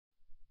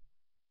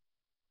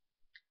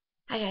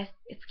Hi guys,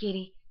 it's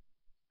Katie.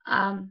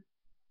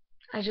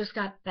 I just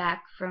got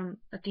back from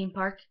a theme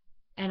park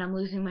and I'm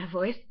losing my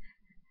voice.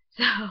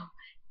 So,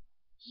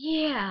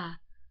 yeah.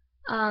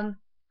 I'm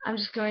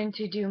just going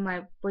to do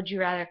my would you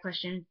rather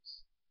questions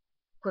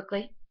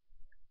quickly.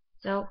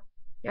 So,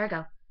 here I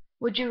go.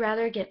 Would you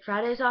rather get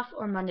Fridays off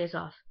or Mondays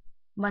off?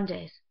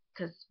 Mondays,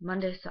 because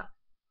Mondays suck.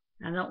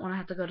 I don't want to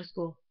have to go to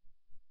school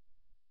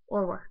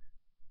or work.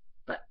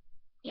 But,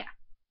 yeah.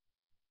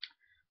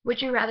 Would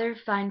you rather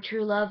find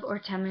true love or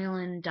 $10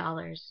 million?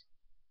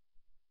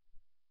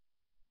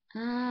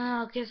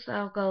 I guess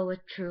I'll go with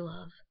true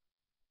love.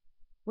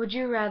 Would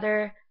you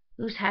rather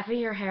lose half of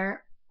your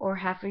hair or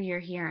half of your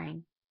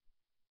hearing?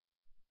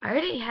 I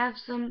already have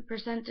some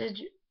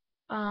percentage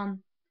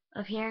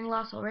of hearing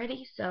loss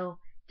already, so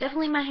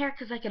definitely my hair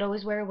because I could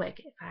always wear a wig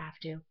if I have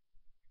to.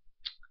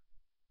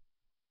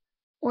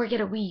 Or get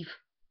a weave.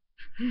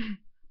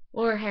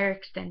 Or hair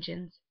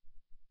extensions.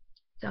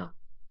 So,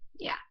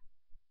 yeah.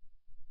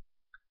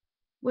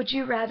 Would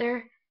you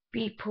rather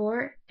be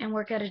poor and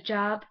work at a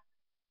job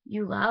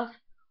you love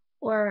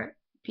or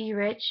be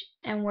rich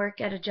and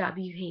work at a job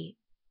you hate?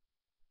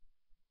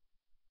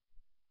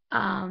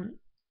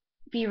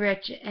 Be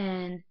rich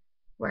and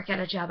work at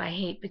a job I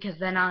hate because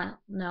then I'll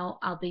know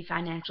I'll be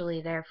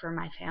financially there for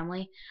my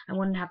family. I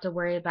wouldn't have to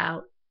worry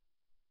about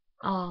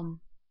all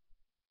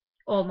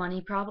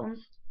money problems.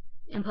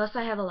 And plus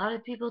I have a lot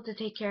of people to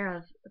take care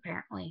of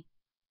apparently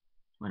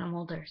when I'm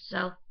older.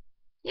 So,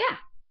 yeah.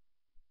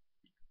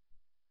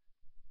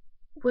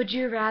 Would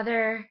you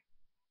rather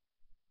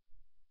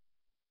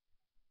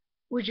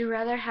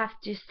have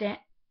to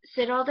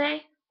sit all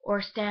day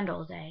or stand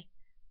all day?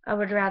 I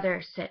would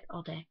rather sit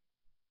all day.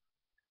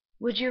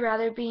 Would you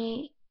rather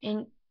be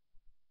in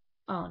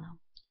oh no.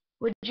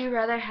 Would you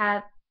rather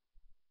have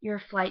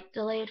your flight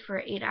delayed for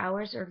 8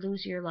 hours or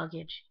lose your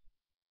luggage?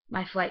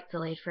 My flight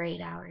delayed for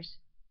 8 hours.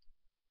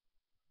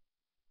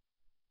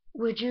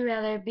 Would you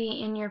rather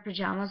be in your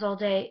pajamas all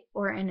day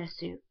or in a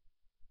suit?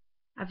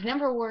 I've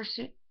never wore a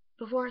suit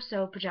before,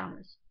 so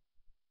pajamas.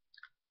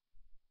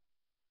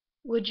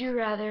 Would you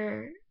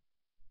rather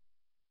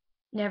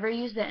never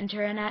use the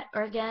internet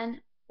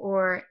again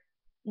or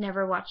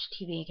never watch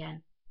TV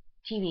again?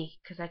 TV,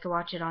 because I could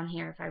watch it on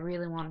here if I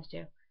really wanted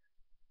to.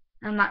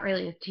 I'm not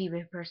really a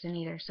TV person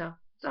either, so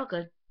it's all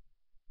good.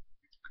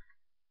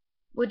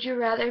 Would you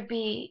rather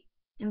be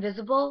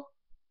invisible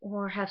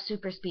or have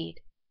super speed?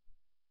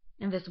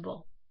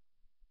 Invisible.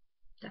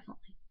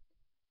 Definitely.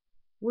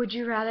 Would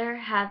you rather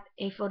have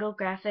a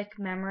photographic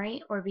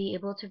memory or be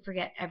able to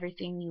forget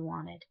everything you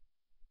wanted?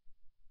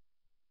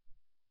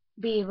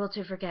 Be able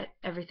to forget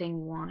everything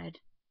you wanted.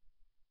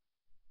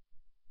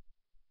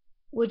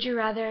 Would you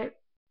rather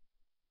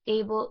be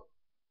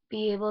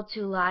able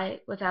to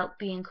lie without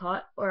being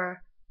caught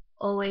or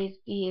always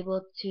be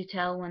able to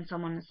tell when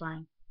someone is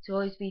lying? To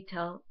always be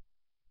to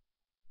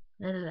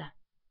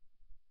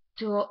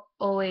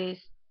always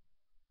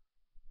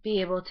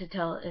be able to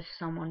tell if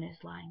someone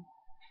is lying.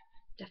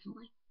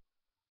 Definitely.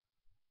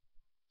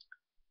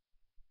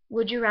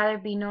 Would you rather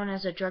be known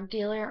as a drug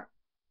dealer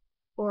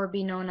or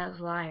be known as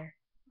a liar?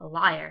 A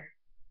liar.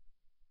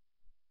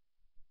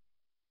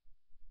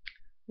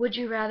 Would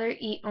you rather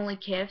eat only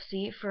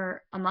KFC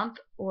for a month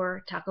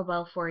or Taco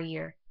Bell for a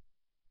year?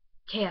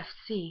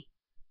 KFC.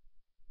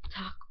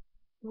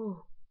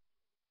 Ooh.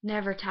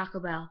 Never Taco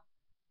Bell.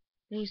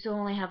 They used to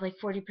only have like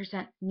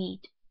 40%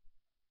 meat.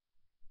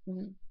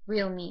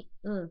 Real meat.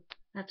 Ugh,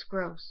 that's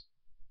gross.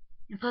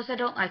 And plus I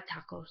don't like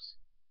tacos.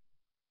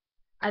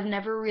 I've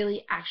never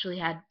really actually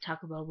had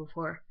Taco Bell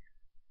before.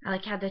 I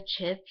like had the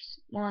chips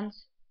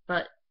once,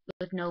 but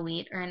with no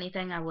meat or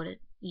anything, I wouldn't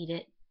eat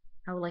it.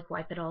 I would like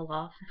wipe it all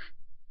off.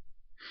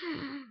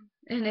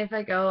 And if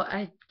I go,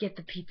 I get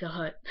the Pizza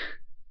Hut.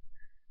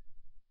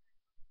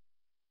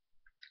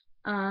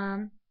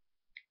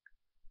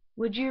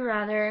 Would you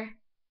rather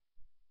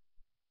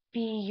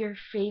be your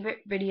favorite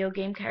video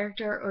game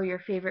character or your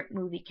favorite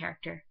movie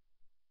character?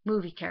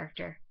 Movie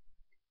character.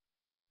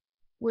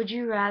 Would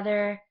you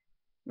rather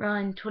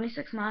run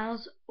 26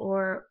 miles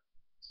or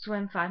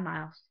swim 5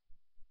 miles?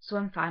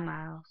 Swim 5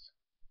 miles.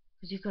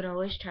 Because you could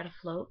always try to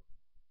float.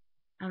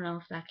 I don't know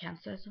if that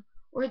counts as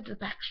or the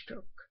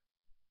backstroke.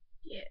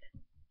 Yeah,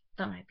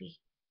 that might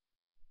be.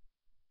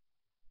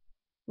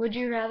 Would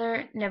you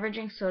rather never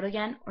drink soda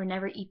again or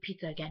never eat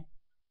pizza again?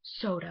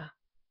 Soda.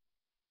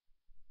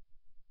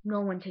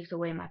 No one takes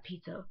away my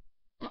pizza.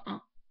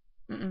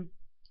 No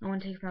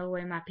one takes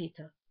away my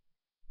pizza.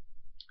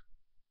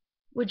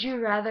 Would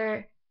you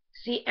rather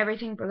see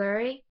everything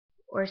blurry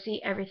or see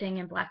everything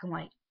in black and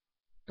white?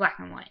 Black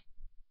and white.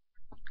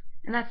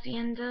 And that's the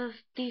end of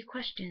the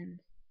questions.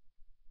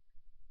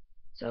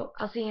 So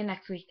I'll see you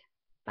next week.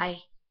 Bye.